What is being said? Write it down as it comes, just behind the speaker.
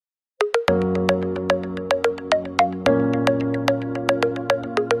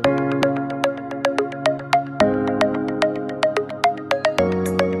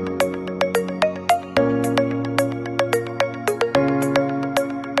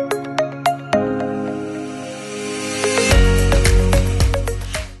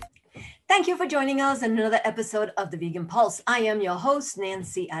for joining us in another episode of the Vegan Pulse. I am your host,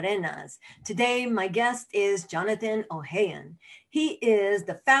 Nancy Arenas. Today, my guest is Jonathan Ohayon. He is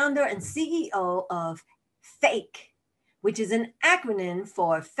the founder and CEO of F.A.K.E, which is an acronym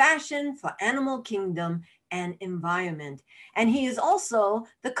for Fashion for Animal Kingdom and Environment. And he is also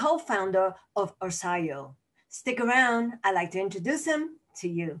the co-founder of Ohayon. Stick around. I'd like to introduce him to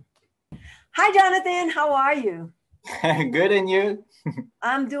you. Hi, Jonathan. How are you? Good, and you?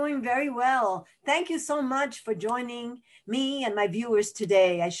 I'm doing very well. Thank you so much for joining me and my viewers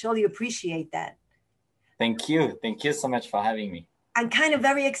today. I surely appreciate that. Thank you. Thank you so much for having me. I'm kind of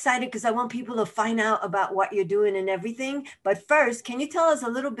very excited because I want people to find out about what you're doing and everything. But first, can you tell us a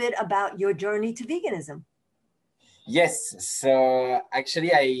little bit about your journey to veganism? Yes. So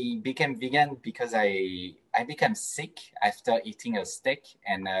actually, I became vegan because I became sick after eating a steak,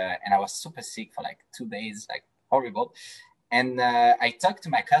 and I was super sick for like 2 days, like horrible. And I talked to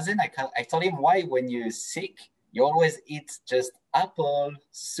my cousin. I told him, why, when you're sick, you always eat just apple,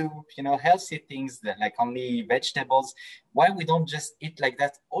 soup, healthy things, that like only vegetables. Why we don't just eat like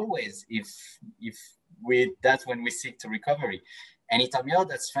that always if we eat that when we're sick to recovery? And he told me, oh,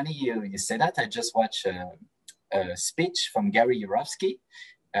 that's funny you say that. I just watched a speech from Gary Yourofsky.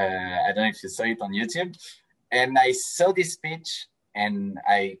 I don't know if you saw it on YouTube. And I saw this speech and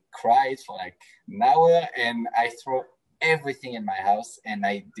I cried for like an hour, and I threw everything in my house, and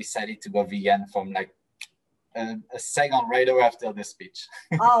I decided to go vegan from like a second right away after the speech.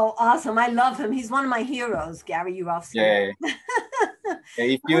 Oh, awesome. I love him. He's one of my heroes, Gary Yourofsky. Yeah.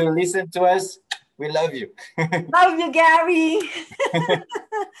 If you listen to us, we love you. Love you, Gary.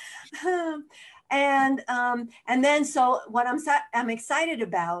 And then so what I'm excited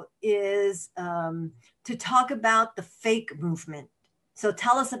about is to talk about the F.A.K.E movement. So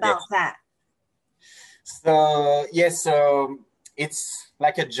tell us about that. So yes, so it's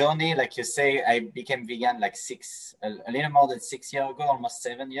like a journey. Like you say, I became vegan like a little more than 6 years ago, almost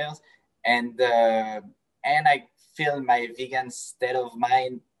 7 years, and I feel my vegan state of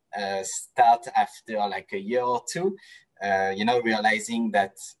mind start after like a year or two. Realizing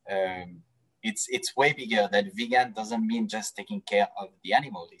that it's way bigger. That vegan doesn't mean just taking care of the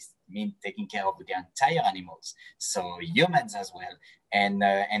animals; it means taking care of the entire animals, so humans as well. And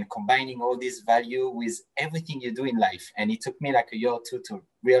combining all this value with everything you do in life. And it took me like a year or two to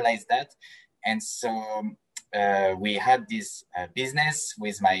realize that. And so we had this business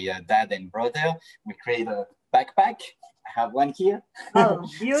with my dad and brother. We created a backpack. I have one here. Oh,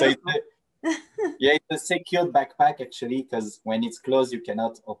 beautiful. So it's a secured backpack, actually, because when it's closed, you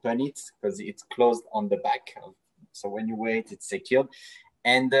cannot open it because it's closed on the back. So when you wear it, it's secured.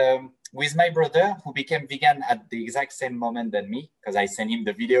 And with my brother, who became vegan at the exact same moment than me, because I sent him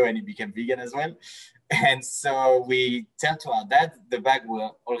the video and he became vegan as well. And so we tell to our dad the bag were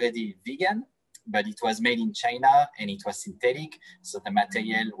already vegan, but it was made in China and it was synthetic. So the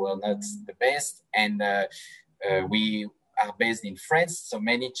material were not the best. And we are based in France. So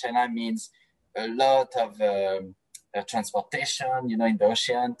made in China means a lot of transportation, in the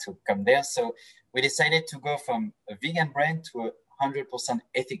ocean to come there. So we decided to go from a vegan brand to a 100%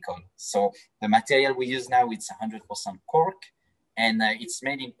 ethical. So the material we use now, it's 100% cork, and it's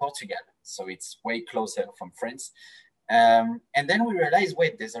made in Portugal. So it's way closer from France. And then we realized,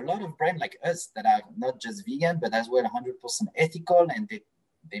 wait, there's a lot of brands like us that are not just vegan, but as well 100% ethical, and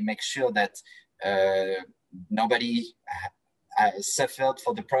they make sure that nobody suffered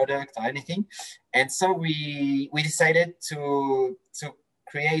for the product or anything. And so we decided to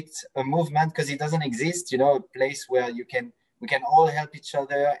create a movement, because it doesn't exist, a place where we can all help each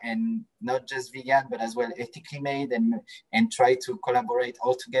other, and not just vegan, but as well ethically made, and try to collaborate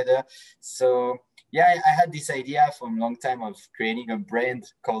all together. So yeah, I had this idea from a long time of creating a brand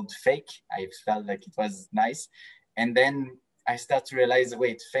called F.A.K.E. I felt like it was nice. And then I start to realize,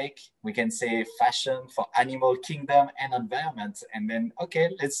 wait, F.A.K.E, we can say fashion for animal kingdom and environment. And then,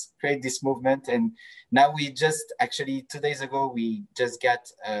 okay, let's create this movement. And now we just, actually 2 days ago, we just got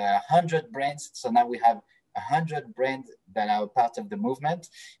 100 brands. So now we have 100 brands that are part of the movement.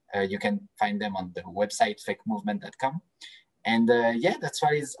 You can find them on the website fakemovement.com. And that's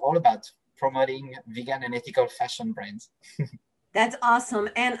what it's all about, promoting vegan and ethical fashion brands. That's awesome.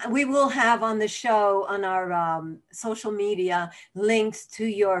 And we will have on the show, on our social media, links to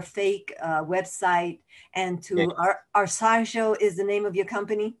your F.A.K.E website, and to our Ohayon is the name of your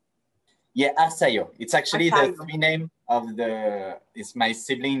company? Yeah, Ohayon. It's actually the three name of it's my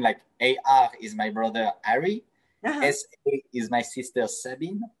sibling, like A.R. is my brother, Harry. S.A. is my sister,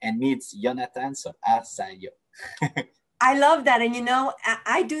 Sabine. And me, it's Jonathan, so Ohayon. I love that. And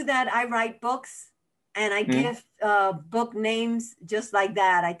I do that. I write books. and I give book names just like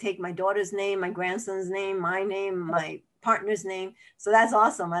that. I take my daughter's name, my grandson's name, my name, my partner's name. So that's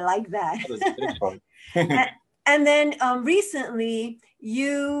awesome. I like that. That was beautiful. And then recently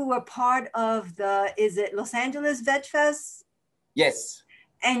you were part of is it Los Angeles Veg Fest? Yes.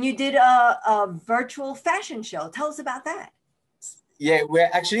 And you did a virtual fashion show. Tell us about that. Yeah, we're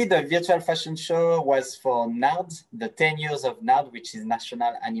actually, the virtual fashion show was for NARD, the 10 years of NARD, which is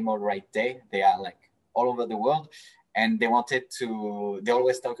National Animal Rights Day. They are like all over the world. And they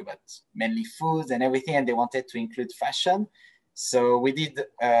always talk about mainly foods and everything, and they wanted to include fashion. So we did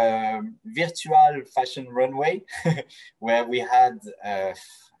a virtual fashion runway where we had,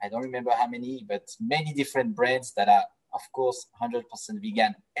 I don't remember how many, but many different brands that are, of course, 100%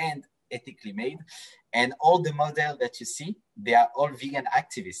 vegan and ethically made. And all the models that you see, they are all vegan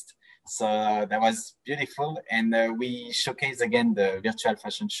activists. So that was beautiful. And we showcased again the virtual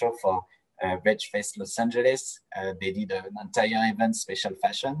fashion show for Veg Fest Los Angeles. They did an entire event, special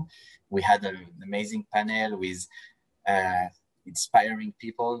fashion. We had an amazing panel with inspiring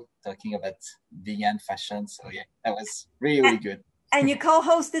people talking about vegan fashion. So yeah, that was really, really good. And you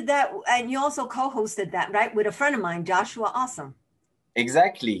co-hosted that, and you also co-hosted that, right, with a friend of mine, Joshua Awesome.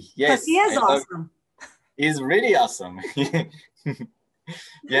 Exactly. Yes. Because he is awesome. He's really awesome.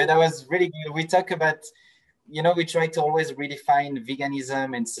 Yeah, that was really good. We talk about, we try to always redefine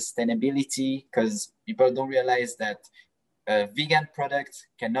veganism and sustainability, because people don't realize that a vegan product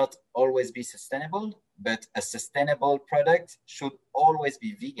cannot always be sustainable, but a sustainable product should always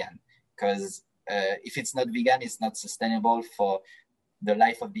be vegan, because if it's not vegan, it's not sustainable for the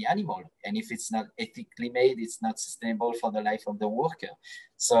life of the animal. And if it's not ethically made, it's not sustainable for the life of the worker.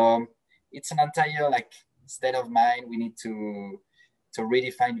 So it's an entire state of mind. We need to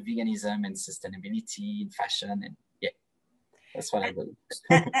redefine veganism and sustainability in fashion. And yeah, that's what I believe.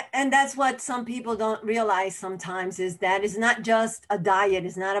 And that's what some people don't realize sometimes, is that it's not just a diet.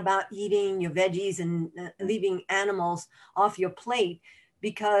 It's not about eating your veggies and leaving animals off your plate.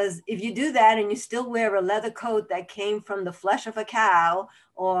 Because if you do that and you still wear a leather coat that came from the flesh of a cow,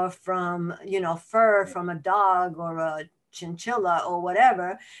 or from, fur from a dog or a chinchilla or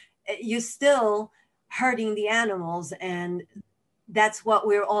whatever, you're still hurting the animals. And that's what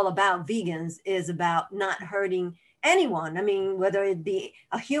we're all about. Vegans is about not hurting anyone. I mean, whether it be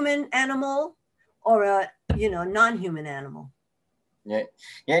a human animal or a, non-human animal. Yeah,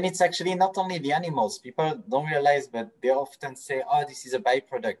 and it's actually not only the animals. People don't realize, but they often say, "Oh, this is a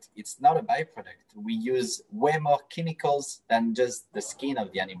byproduct." It's not a byproduct. We use way more chemicals than just the skin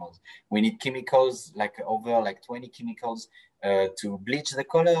of the animals. We need chemicals, over 20 chemicals, to bleach the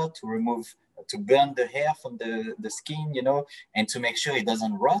color, to burn the hair from the skin, and to make sure it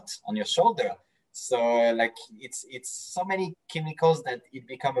doesn't rot on your shoulder. So it's so many chemicals that it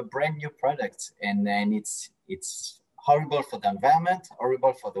become a brand new product, and then it's horrible for the environment,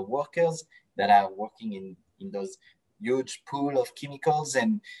 horrible for the workers that are working in those huge pool of chemicals.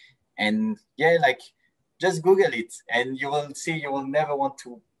 And yeah, just Google it and you will see you will never want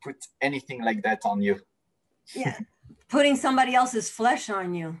to put anything like that on you. Yeah. Putting somebody else's flesh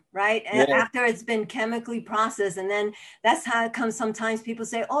on you, right? And after it's been chemically processed. And then that's how it comes. Sometimes people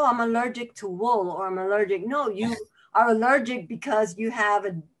say, "Oh, I'm allergic to wool," or "I'm allergic." No, you are allergic because you have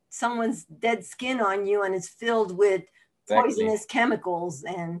someone's dead skin on you, and it's filled with poisonous chemicals,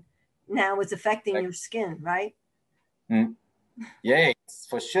 and now it's affecting your skin, right? Yeah,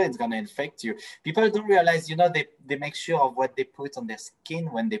 for sure it's going to infect you. People don't realize, they make sure of what they put on their skin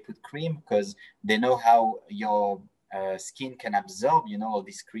when they put cream, because they know how your skin can absorb, all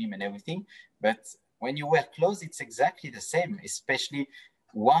this cream and everything. But when you wear clothes, it's exactly the same, especially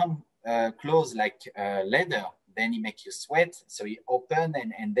warm clothes like leather. Then it makes you sweat, so you open,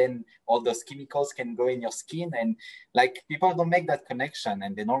 and then all those chemicals can go in your skin. And people don't make that connection,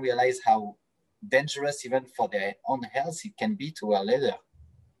 and they don't realize how dangerous even for their own health it can be to wear leather.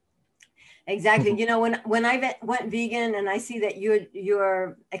 Exactly. When I went vegan, and I see that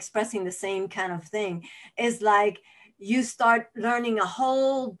you're expressing the same kind of thing, is like you start learning a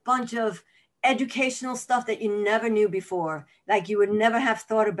whole bunch of educational stuff that you never knew before. Like you would never have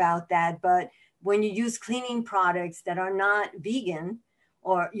thought about that. But when you use cleaning products that are not vegan,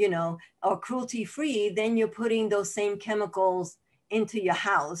 or or cruelty free, then you're putting those same chemicals into your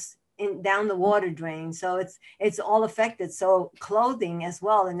house, down the water drain. So it's all affected. So clothing as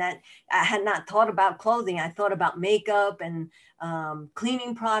well. And that, I had not thought about clothing. I thought about makeup and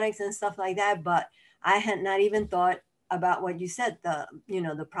cleaning products and stuff like that. But I had not even thought about what you said,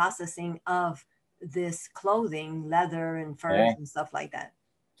 the processing of this clothing, leather and furs and stuff like that.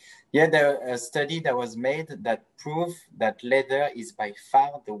 Yeah, there a study that was made that proved that leather is by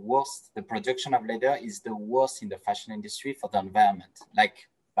far the worst. The production of leather is the worst in the fashion industry for the environment. Like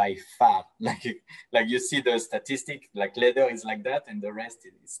by far, like you see the statistic, like leather is like that, and the rest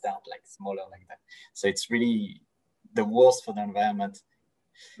is start like smaller like that. So it's really the worst for the environment.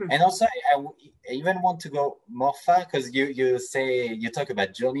 And also, I even want to go more far because you say you talk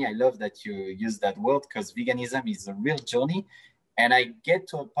about journey. I love that you use that word because veganism is a real journey, and I get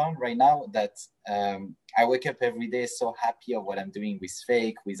to a point right now that I wake up every day so happy of what I'm doing with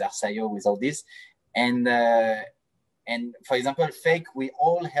F.A.K.E, with Arsayo, with all this, and for example, F.A.K.E, we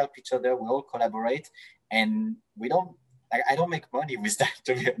all help each other, we all collaborate, and we don't. Like, I don't make money with that,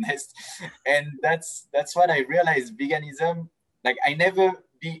 to be honest, and that's what I realized. Veganism, like I never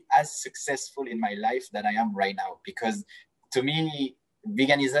be as successful in my life that I am right now because to me,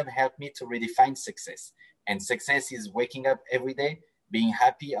 veganism helped me to redefine success. And success is waking up every day, being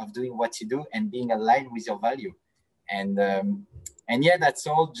happy of doing what you do and being aligned with your value. And yeah, that's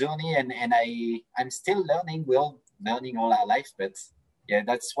all journey. And I'm still learning. We're all learning all our life, but yeah,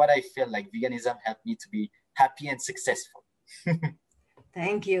 that's what I feel like veganism helped me to be happy and successful.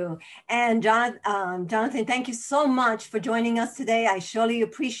 Thank you. And Jonathan, thank you so much for joining us today. I surely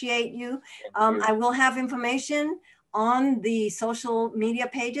appreciate you. I will have information on the social media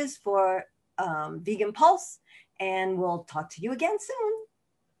pages for Vegan Pulse, and we'll talk to you again soon.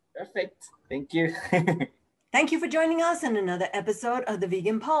 Perfect. Thank you. Thank you for joining us in another episode of the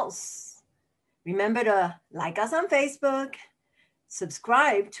Vegan Pulse. Remember to like us on Facebook,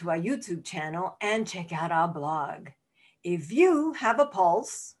 subscribe to our YouTube channel, and check out our blog. If you have a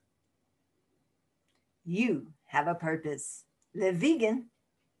pulse, you have a purpose. Live vegan.